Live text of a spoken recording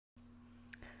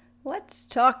Let's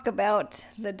talk about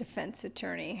the defense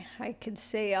attorney. I could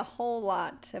say a whole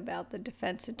lot about the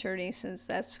defense attorney since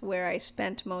that's where I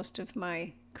spent most of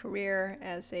my career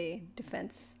as a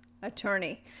defense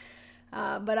attorney.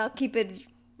 But I'll keep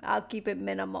it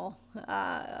minimal.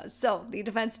 So the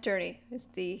defense attorney is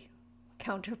the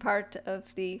counterpart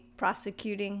of the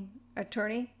prosecuting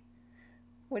attorney.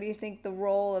 What do you think the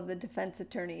role of the defense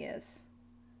attorney is?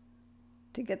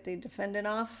 To get the defendant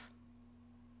off?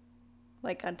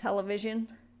 Like on television?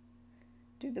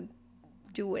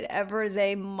 Do whatever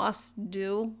they must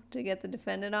do to get the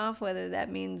defendant off, whether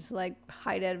that means like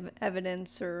hide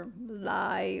evidence or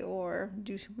lie or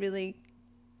do really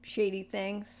shady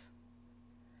things?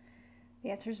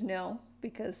 The answer is no,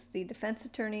 because the defense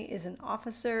attorney is an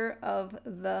officer of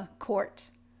the court,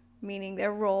 meaning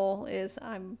their role is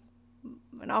I'm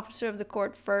an officer of the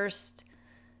court first,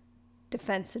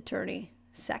 defense attorney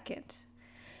second.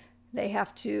 They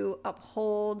have to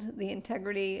uphold the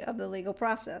integrity of the legal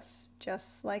process,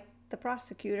 just like the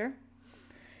prosecutor.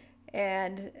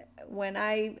 And when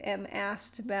I am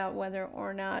asked about whether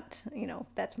or not,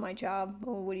 that's my job,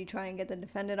 or would you try and get the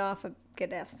defendant off, I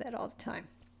get asked that all the time.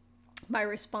 My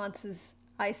response is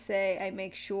I say I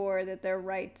make sure that their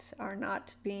rights are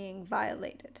not being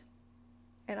violated.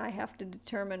 And I have to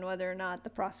determine whether or not the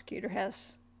prosecutor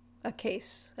has a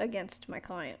case against my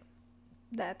client.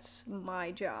 That's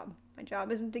my job. My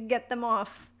job isn't to get them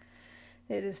off.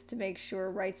 It is to make sure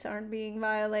rights aren't being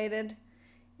violated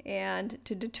and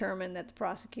to determine that the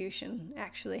prosecution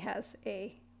actually has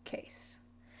a case.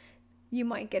 You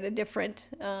might get a different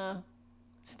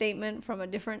statement from a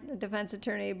different defense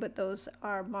attorney, but those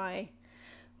are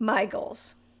my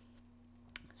goals.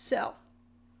 So,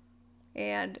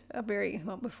 and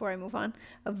before I move on,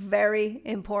 a very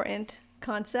important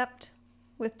concept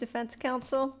with defense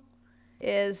counsel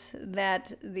is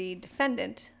that the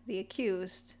defendant, the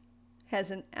accused, has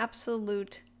an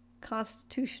absolute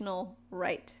constitutional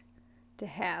right to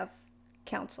have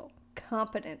counsel,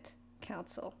 competent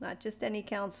counsel, not just any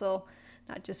counsel,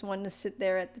 not just one to sit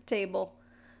there at the table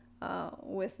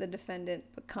with the defendant,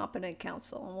 but competent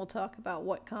counsel. And we'll talk about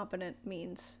what competent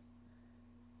means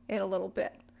in a little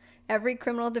bit. Every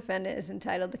criminal defendant is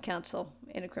entitled to counsel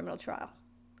in a criminal trial.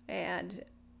 And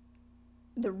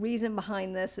the reason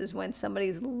behind this is when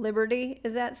somebody's liberty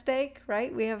is at stake,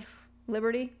 right? We have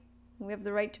liberty. We have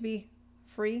the right to be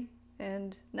free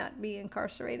and not be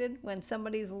incarcerated. When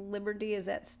somebody's liberty is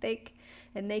at stake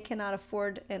and they cannot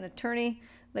afford an attorney,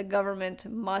 the government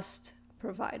must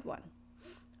provide one.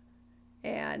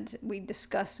 And we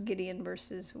discussed Gideon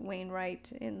versus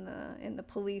Wainwright in the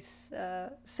police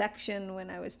section when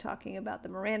I was talking about the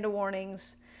Miranda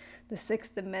warnings. The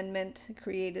Sixth Amendment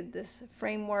created this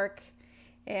framework.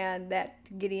 And that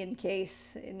Gideon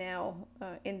case now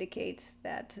indicates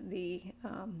that the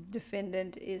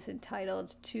defendant is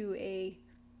entitled to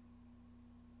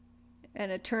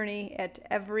an attorney at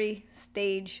every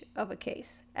stage of a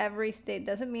case. Every stage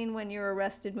doesn't mean when you're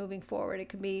arrested moving forward. It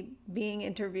could be being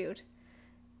interviewed,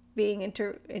 being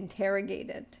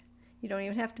interrogated. You don't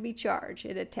even have to be charged.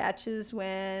 It attaches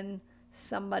when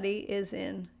somebody is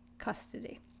in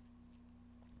custody.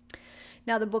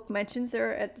 Now, the book mentions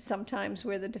there are some times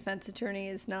where the defense attorney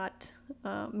is not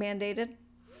mandated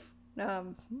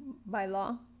by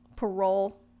law.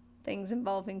 Parole, things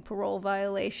involving parole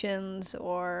violations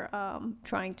or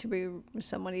trying to be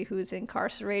somebody who's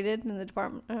incarcerated in the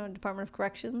Department of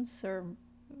Corrections or,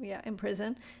 in prison,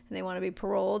 and they want to be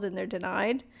paroled and they're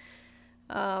denied.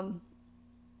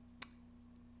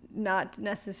 Not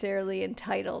necessarily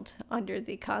entitled under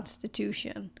the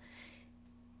Constitution.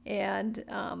 And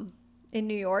in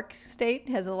New York, state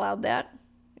has allowed that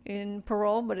in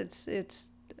parole, but it's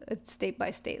state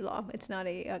by state law. It's not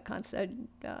it's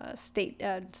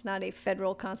not a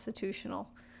federal constitutional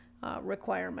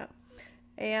requirement.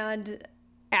 And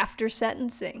after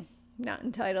sentencing, not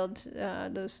entitled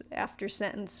those after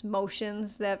sentence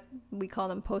motions that we call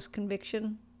them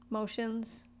post-conviction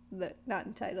motions, that not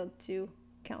entitled to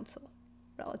counsel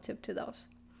relative to those.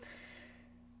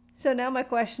 So now my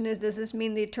question is, does this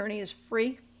mean the attorney is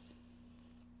free?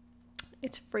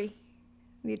 It's free.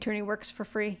 The attorney works for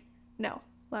free? No.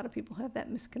 A lot of people have that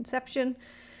misconception.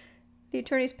 The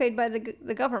attorney is paid by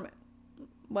the government,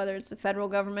 whether it's the federal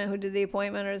government who did the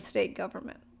appointment or the state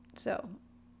government. So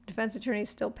defense attorney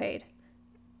is still paid.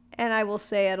 And I will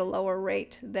say at a lower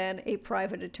rate than a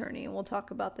private attorney. And we'll talk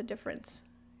about the difference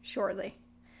shortly.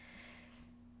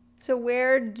 So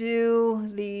where do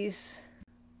these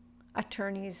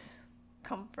attorneys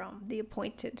come from, the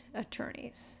appointed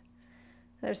attorneys?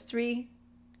 There's three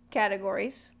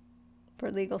categories: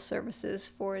 for legal services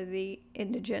for the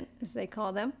indigent, as they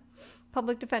call them,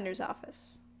 public defender's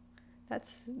office.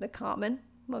 That's the common.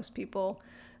 Most people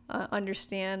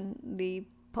understand the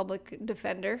public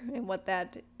defender and what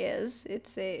that is.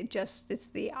 It's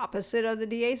the opposite of the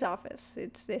DA's office.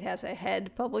 It has a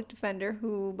head public defender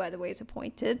who, by the way, is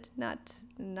appointed, not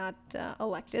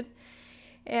elected,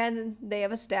 and they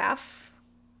have a staff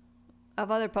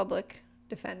of other public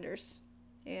defenders,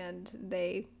 and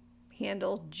they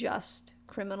handle just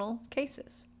criminal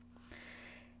cases.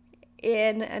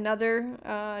 In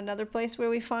another place where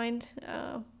we find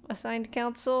assigned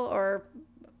counsel or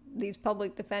these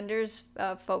public defenders,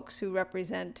 folks who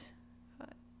represent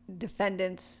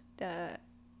defendants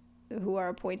who are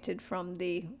appointed from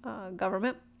the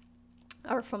government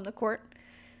or from the court,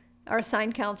 are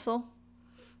assigned counsel.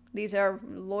 These are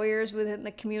lawyers within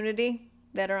the community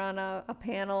that are on a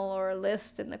panel or a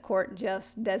list, and the court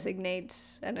just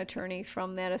designates an attorney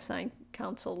from that assigned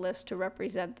counsel list to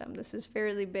represent them. This is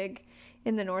fairly big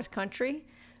in the North Country.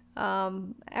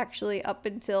 Actually, up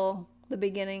until the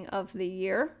beginning of the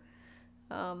year,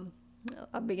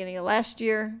 beginning of last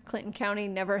year, Clinton County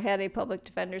never had a public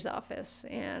defender's office,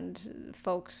 and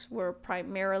folks were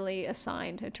primarily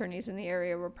assigned, attorneys in the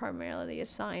area were primarily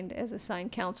assigned as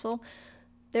assigned counsel.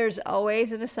 There's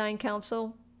always an assigned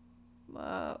counsel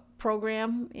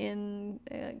program in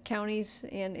counties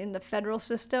and in the federal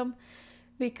system,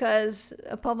 because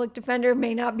a public defender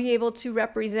may not be able to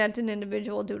represent an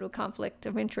individual due to conflict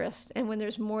of interest. And when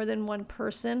there's more than one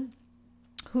person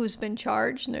who's been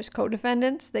charged and there's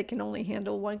co-defendants, they can only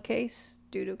handle one case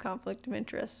due to conflict of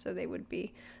interest, so they would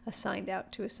be assigned out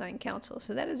to assigned counsel.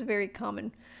 So that is a very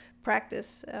common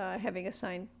practice, having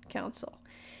assigned counsel.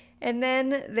 And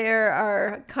then there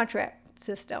are contract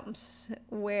systems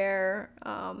where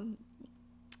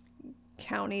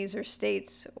counties or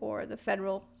states or the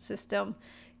federal system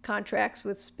contracts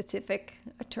with specific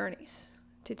attorneys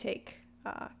to take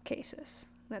cases.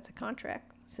 That's a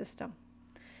contract system.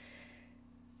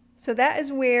 So that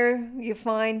is where you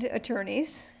find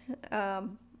attorneys to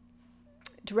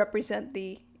represent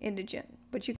the indigent.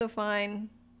 But you can find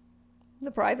the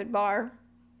private bar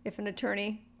if an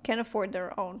attorney can afford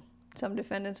their own. Some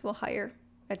defendants will hire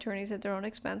attorneys at their own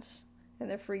expense, and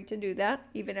they're free to do that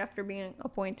even after being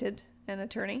appointed an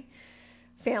attorney.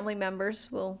 Family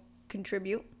members will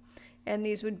contribute, and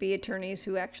these would be attorneys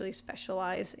who actually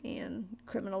specialize in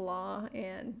criminal law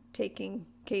and taking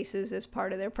cases as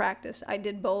part of their practice. I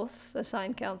did both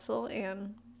assigned counsel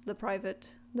and the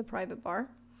private bar.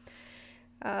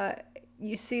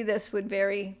 You see this with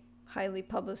very highly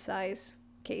publicized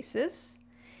cases.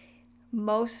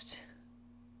 Most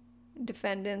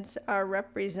defendants are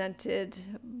represented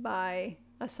by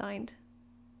assigned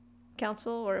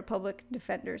counsel or a public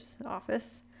defender's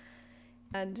office,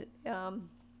 and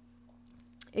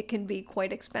it can be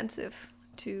quite expensive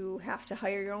to have to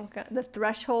hire your own. The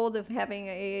threshold of having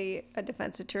a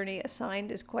defense attorney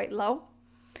assigned is quite low.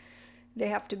 They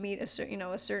have to meet a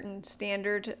certain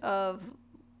standard of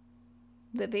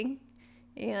living,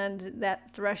 and that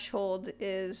threshold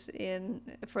is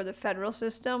for the federal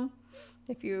system.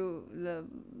 If the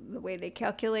way they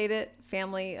calculate it,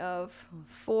 family of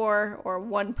 4 or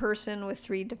one person with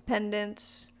 3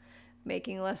 dependents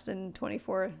making less than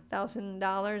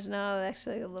 $24,000. No,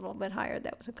 actually a little bit higher.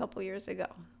 That was a couple years ago.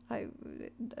 A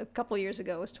couple years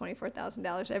ago it was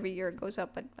 $24,000. Every year it goes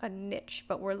up a niche,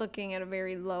 but we're looking at a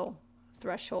very low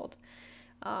threshold.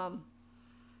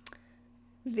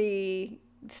 The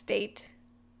state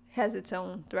has its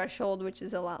own threshold, which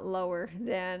is a lot lower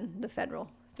than the federal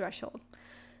threshold.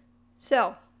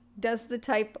 So, does the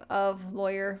type of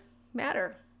lawyer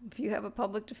matter? If you have a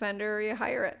public defender or you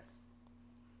hire it,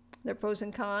 there are pros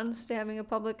and cons to having a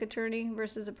public attorney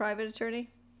versus a private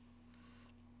attorney.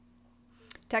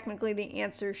 Technically, the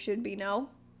answer should be no,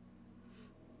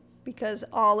 because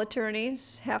all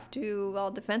defense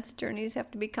attorneys have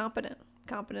to be competent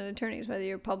attorneys, whether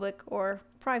you're public or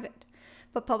private.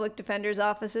 But public defenders'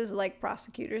 offices, like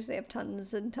prosecutors, they have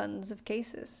tons and tons of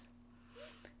cases,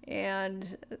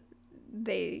 and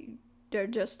they're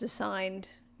just assigned,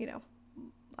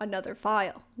 another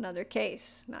file, another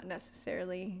case, not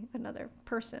necessarily another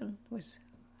person. Was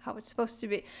how it's supposed to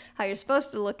be, how you're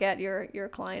supposed to look at your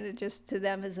client. It just to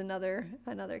them is another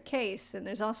case. And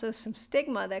there's also some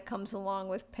stigma that comes along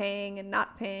with paying and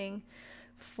not paying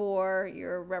for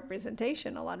your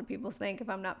representation. A lot of people think if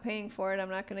I'm not paying for it, I'm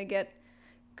not going to get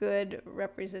good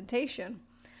representation.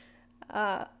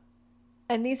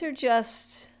 And these are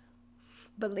just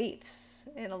beliefs,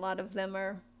 and a lot of them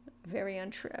are very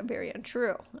untrue.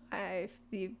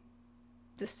 The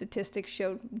statistics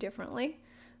show differently,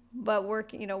 but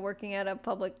working at a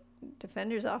public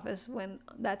defender's office, when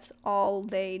that's all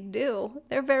they do,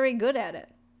 they're very good at it.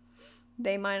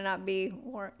 They might not be,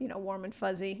 warm and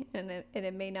fuzzy, and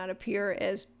it may not appear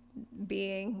as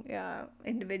being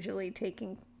individually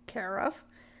taken care of,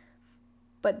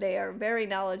 but they are very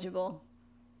knowledgeable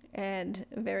and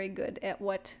very good at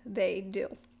what they do,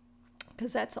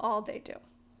 because that's all they do.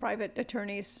 Private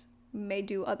attorneys may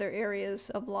do other areas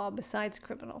of law besides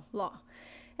criminal law.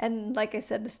 And like I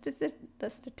said, the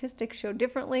statistics show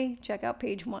differently. Check out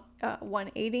page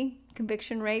 180.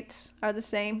 Conviction rates are the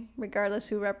same, regardless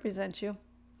who represents you.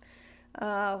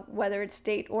 Whether it's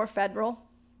state or federal,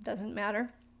 doesn't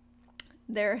matter.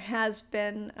 There has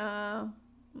been,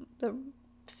 the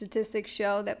statistics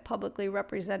show that publicly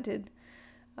represented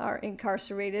are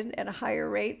incarcerated at a higher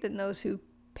rate than those who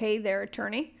pay their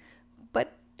attorney.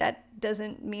 But that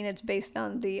doesn't mean it's based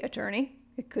on the attorney.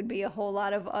 It could be a whole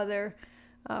lot of other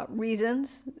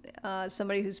reasons.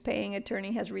 Somebody who's paying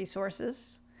attorney has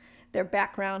resources. Their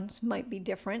backgrounds might be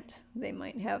different. They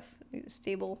might have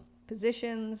stable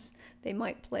positions. They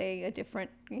might play a different,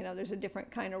 there's a different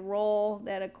kind of role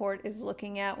that a court is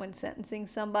looking at when sentencing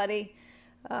somebody.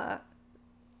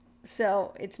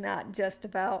 So it's not just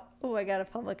about, oh, I got a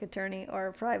public attorney or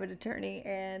a private attorney,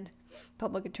 and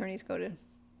public attorneys go to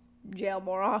jail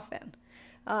more often.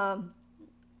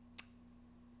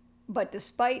 But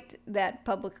despite that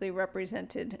publicly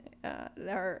represented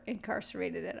are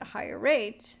incarcerated at a higher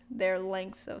rate, their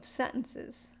lengths of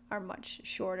sentences are much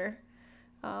shorter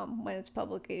when it's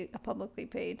a publicly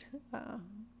paid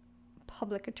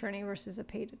public attorney versus a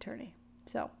paid attorney.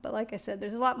 So, but like I said,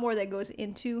 there's a lot more that goes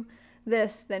into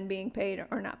this than being paid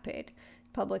or not paid.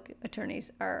 Public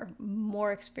attorneys are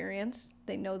more experienced.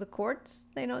 They know the courts.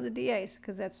 They know the DAs,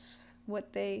 because that's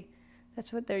what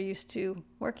they're used to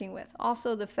working with.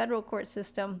 Also, the federal court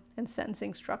system and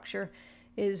sentencing structure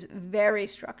is very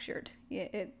structured.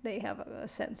 They have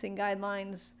sentencing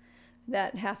guidelines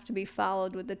that have to be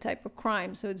followed with the type of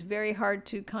crime. So it's very hard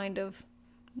to kind of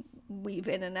weave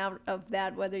in and out of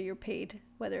that, whether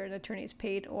an attorney is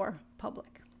paid or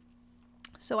public.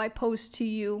 So I pose to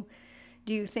you,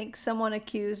 do you think someone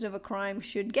accused of a crime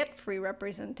should get free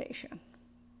representation?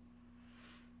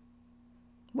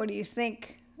 What do you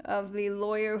think of the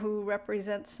lawyer who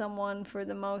represents someone for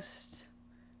the most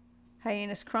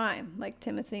heinous crime, like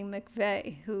Timothy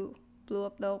McVeigh, who blew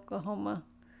up the Oklahoma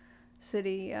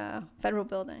City federal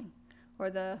building, or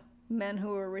the men who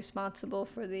were responsible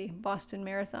for the Boston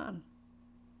Marathon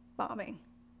bombing?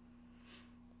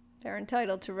 They're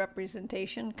entitled to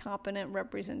representation, competent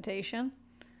representation.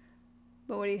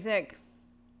 But what do you think?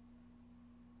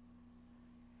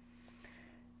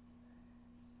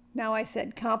 Now I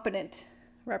said competent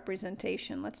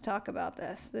representation. Let's talk about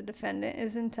this. The defendant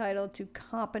is entitled to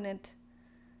competent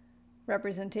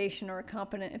representation or a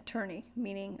competent attorney,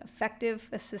 meaning effective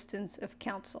assistance of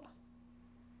counsel.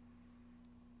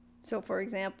 So, for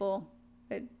example,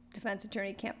 a defense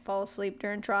attorney can't fall asleep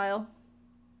during trial.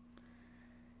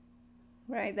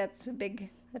 Right? That's a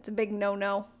big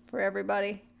no-no for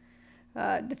everybody.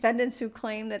 Defendants who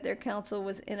claim that their counsel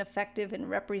was ineffective in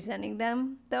representing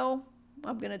them, though,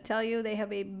 I'm going to tell you, they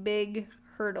have a big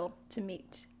hurdle to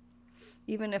meet.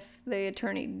 Even if the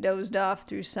attorney dozed off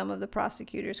through some of the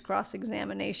prosecutor's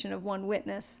cross-examination of one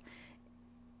witness,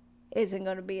 isn't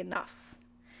going to be enough.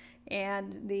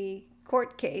 And the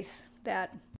court case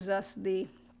that gives us the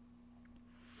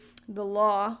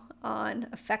law on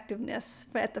effectiveness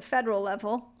at the federal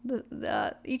level,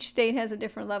 each state has a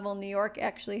different level. New York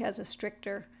actually has a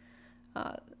stricter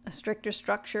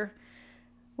structure,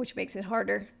 which makes it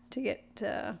harder to get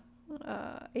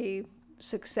a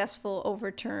successful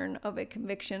overturn of a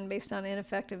conviction based on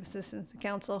ineffective assistance to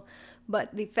counsel.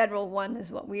 But the federal one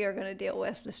is what we are going to deal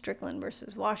with, the Strickland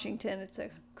versus Washington. It's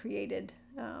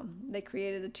they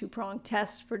created a two-pronged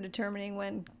test for determining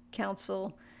when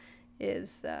counsel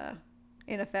is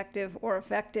ineffective or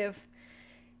effective.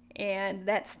 And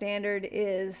that standard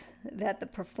is that the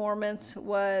performance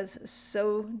was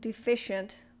so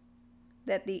deficient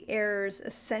that the errors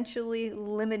essentially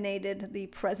eliminated the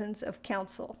presence of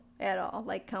counsel at all,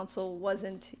 like counsel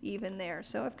wasn't even there.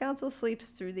 So if counsel sleeps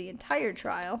through the entire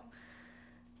trial,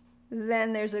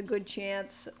 then there's a good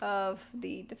chance of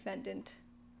the defendant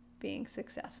being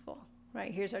successful.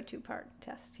 Right, here's our two-part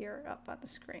test here up on the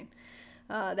screen.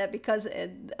 That because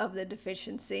of the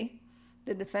deficiency,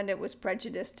 the defendant was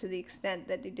prejudiced to the extent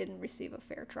that he didn't receive a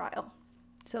fair trial.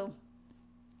 So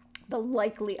the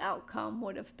likely outcome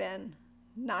would have been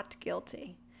not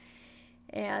guilty.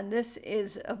 And this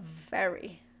is a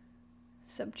very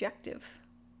subjective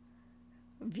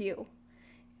view.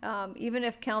 even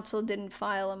if counsel didn't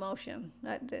file a motion.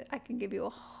 I can give you a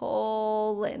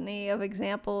whole litany of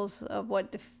examples of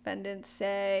what defendants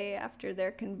say after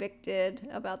they're convicted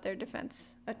about their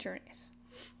defense attorneys.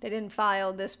 They didn't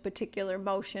file this particular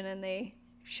motion, and they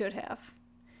should have.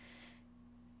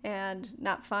 And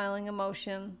not filing a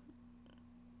motion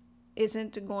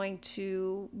isn't going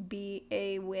to be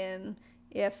a win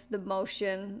if the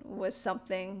motion was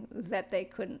something that they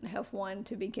couldn't have won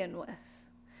to begin with.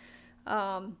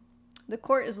 The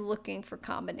court is looking for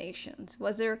combinations.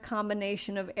 Was there a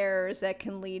combination of errors that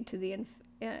can lead to the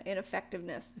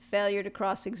ineffectiveness? The failure to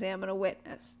cross-examine a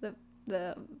witness,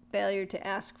 the failure to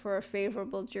ask for a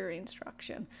favorable jury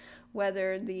instruction,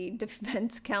 whether the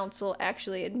defense counsel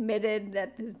actually admitted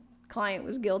that the client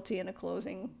was guilty in a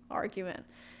closing argument.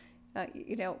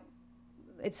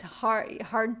 It's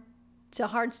it's a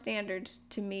hard standard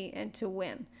to meet and to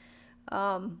win.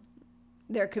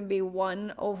 There can be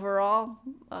one overall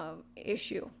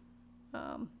issue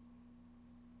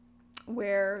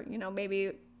where,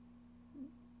 maybe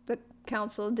the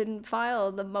counsel didn't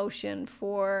file the motion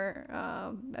for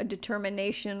a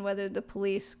determination whether the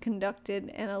police conducted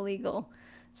an illegal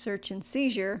search and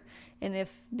seizure, and if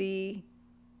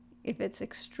it's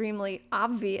extremely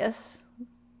obvious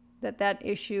that that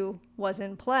issue was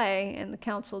in play and the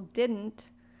counsel didn't,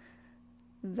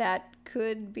 that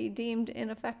could be deemed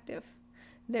ineffective.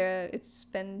 It's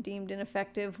been deemed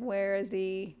ineffective where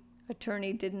the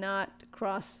attorney did not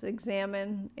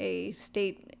cross-examine a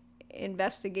state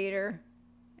investigator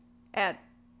at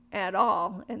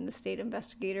all, and the state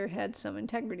investigator had some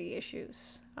integrity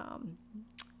issues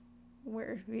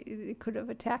where it could have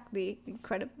attacked the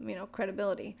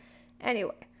credibility.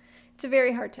 Anyway, it's a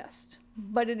very hard test,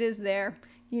 but it is there.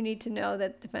 You need to know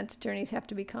that defense attorneys have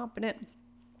to be competent.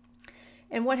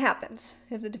 And what happens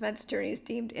if the defense attorney is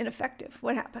deemed ineffective?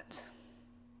 What happens?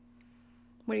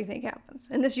 What do you think happens?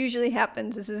 And this usually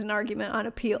happens. This is an argument on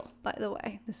appeal, by the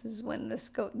way. This is when this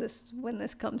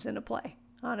comes into play,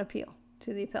 on appeal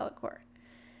to the appellate court.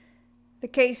 The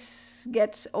case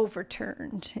gets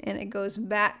overturned and it goes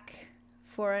back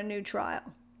for a new trial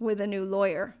with a new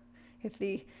lawyer. If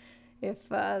the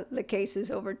case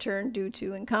is overturned due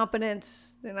to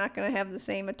incompetence, they're not going to have the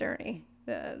same attorney.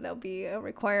 There'll be a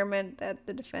requirement that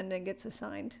the defendant gets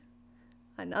assigned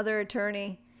another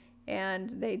attorney, and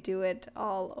they do it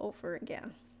all over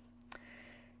again.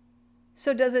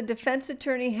 So does a defense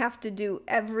attorney have to do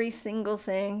every single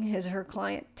thing his or her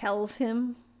client tells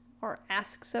him or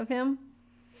asks of him?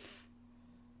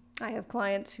 I have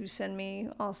clients who send me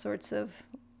all sorts of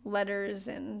letters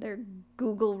and their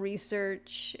Google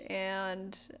research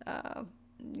and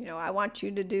I want you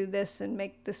to do this and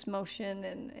make this motion,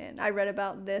 and I read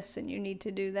about this and you need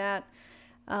to do that.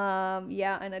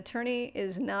 An attorney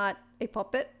is not a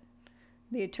puppet.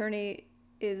 The attorney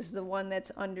is the one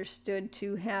that's understood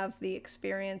to have the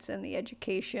experience and the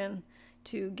education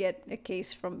to get a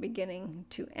case from beginning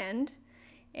to end.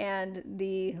 And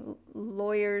the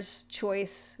lawyer's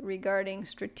choice regarding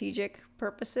strategic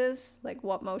purposes, like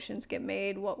what motions get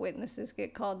made, what witnesses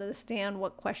get called to the stand,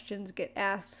 what questions get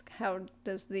asked, how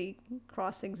does the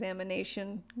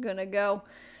cross-examination gonna go,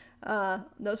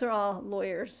 those are all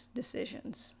lawyers'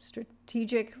 decisions.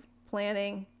 Strategic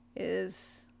planning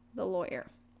is the lawyer.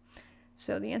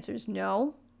 So the answer is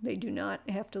no, they do not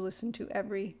have to listen to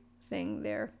everything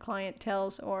their client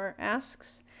tells or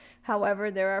asks. However,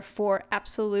 there are 4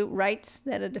 absolute rights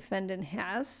that a defendant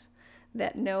has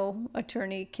that no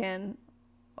attorney can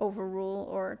overrule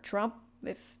or trump.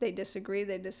 If they disagree,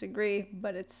 they disagree,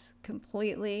 but it's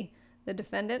completely the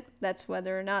defendant. That's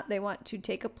whether or not they want to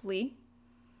take a plea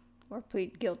or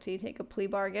plead guilty, take a plea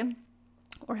bargain,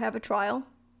 or have a trial.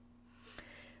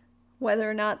 Whether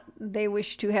or not they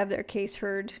wish to have their case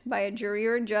heard by a jury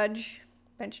or a judge,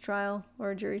 bench trial or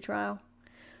a jury trial.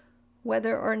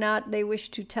 Whether or not they wish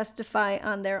to testify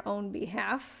on their own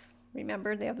behalf.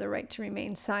 Remember, they have the right to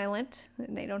remain silent,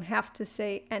 and they don't have to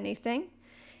say anything.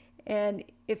 And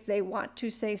if they want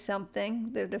to say something,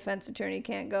 the defense attorney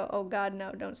can't go, oh God,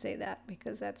 no, don't say that,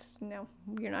 because that's,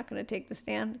 you're not going to take the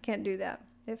stand. Can't do that.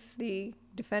 If the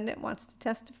defendant wants to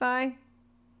testify,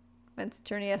 defense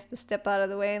attorney has to step out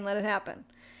of the way and let it happen.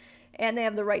 And they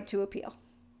have the right to appeal.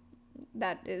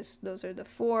 Those are the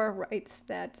 4 rights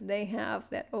that they have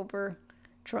that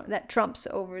trumps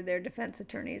over their defense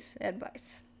attorney's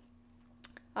advice.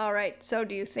 All right, so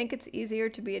do you think it's easier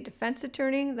to be a defense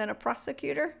attorney than a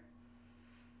prosecutor?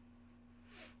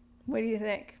 What do you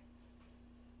think?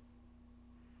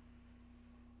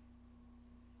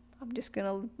 I'm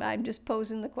just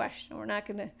posing the question. We're not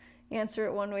going to answer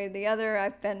it one way or the other.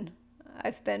 I've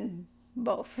been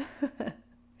both. There's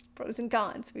pros and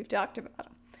cons. We've talked about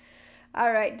them.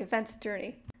 All right, defense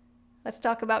attorney. Let's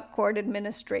talk about court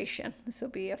administration. This will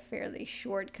be a fairly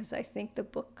short because I think the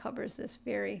book covers this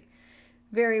very,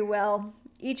 very well.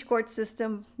 Each court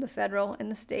system, the federal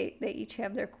and the state, they each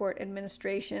have their court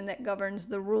administration that governs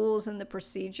the rules and the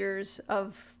procedures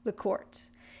of the courts.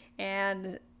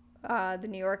 And the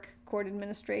New York court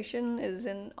administration is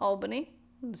in Albany,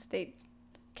 the state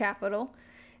capital,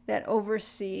 that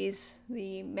oversees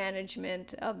the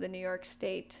management of the New York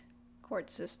State court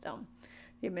system.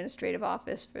 The administrative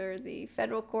office for the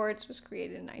federal courts was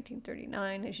created in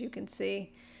 1939, as you can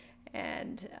see,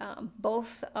 and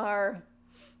both are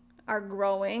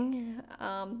growing.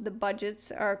 The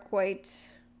budgets are quite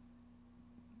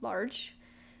large,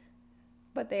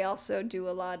 but they also do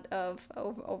a lot of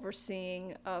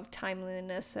overseeing of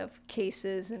timeliness of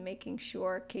cases and making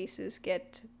sure cases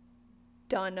get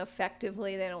done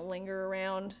effectively. They don't linger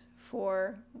around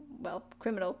for, well,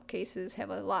 criminal cases have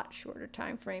a lot shorter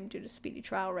time frame due to speedy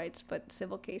trial rights, but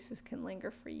civil cases can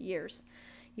linger for years,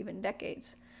 even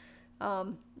decades.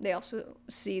 They also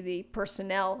see the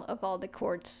personnel of all the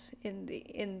courts in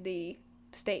the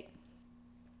state.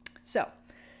 So,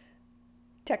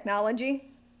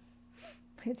 technology,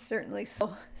 it's certainly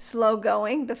slow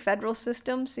going. The federal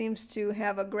system seems to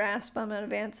have a grasp on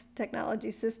advanced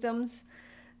technology systems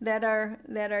that are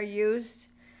used.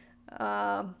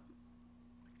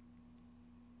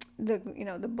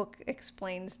 The book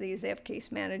explains these. They have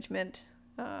case management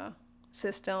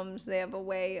systems. They have a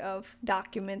way of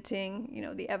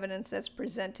documenting, the evidence that's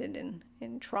presented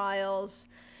in trials,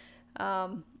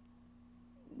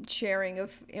 sharing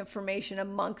of information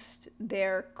amongst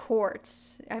their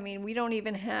courts. I mean, we don't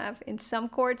even have, in some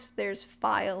courts, there's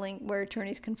filing where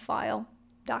attorneys can file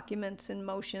documents and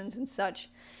motions and such.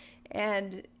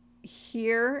 And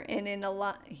here, and in a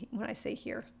lot, when I say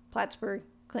here, Plattsburgh,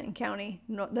 Clinton County,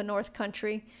 the North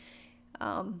Country,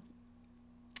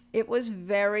 it was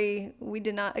we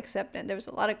did not accept it. There was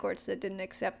a lot of courts that didn't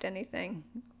accept anything,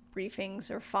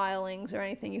 briefings or filings or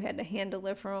anything. You had to hand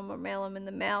deliver them or mail them in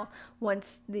the mail.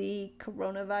 Once the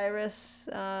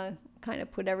coronavirus kind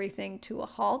of put everything to a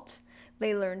halt,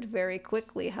 they learned very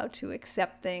quickly how to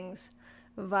accept things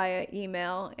via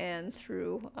email and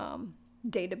through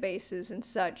databases and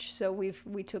such. So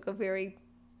we took a very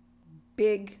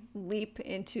big leap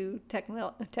into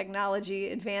technology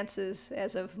advances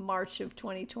as of March of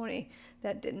 2020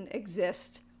 that didn't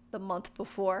exist the month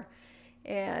before.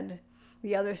 And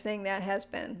the other thing that has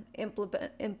been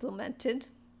implemented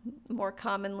more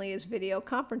commonly is video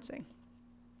conferencing.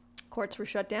 Courts were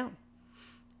shut down,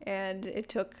 and it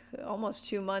took almost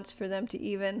 2 months for them to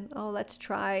even, let's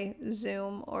try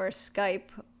Zoom or Skype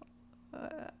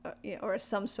or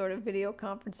some sort of video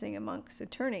conferencing amongst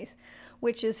attorneys,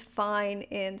 which is fine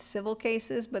in civil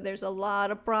cases, but there's a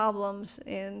lot of problems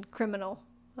in the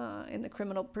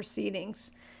criminal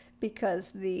proceedings,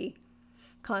 because the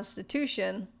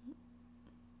Constitution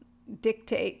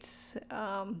dictates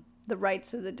the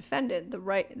rights of the defendant.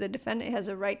 The defendant has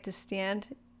a right to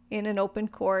stand in an open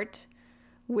court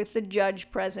with the judge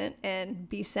present and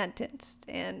be sentenced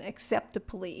and accept a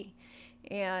plea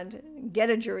and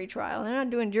get a jury trial. They're not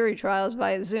doing jury trials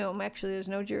via Zoom. Actually, there's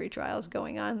no jury trials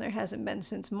going on. There hasn't been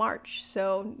since March.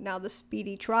 So now the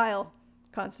speedy trial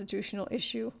constitutional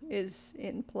issue is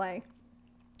in play.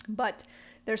 But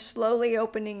they're slowly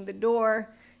opening the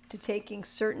door to taking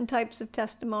certain types of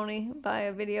testimony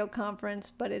via video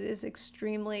conference, but it is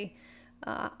extremely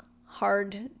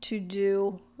hard to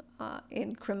do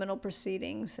in criminal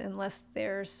proceedings unless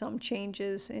there's some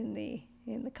changes in the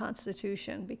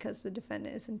Constitution, because the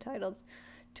defendant is entitled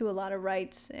to a lot of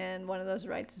rights, and one of those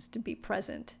rights is to be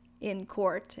present in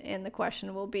court. And the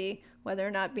question will be whether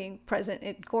or not being present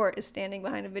in court is standing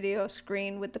behind a video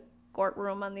screen with the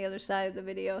courtroom on the other side of the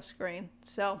video screen.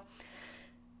 So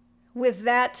with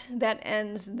that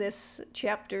ends this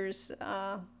chapter's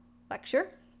lecture,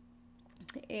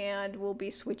 and we'll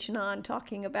be switching on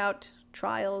talking about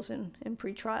trials and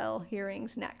pretrial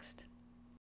hearings next.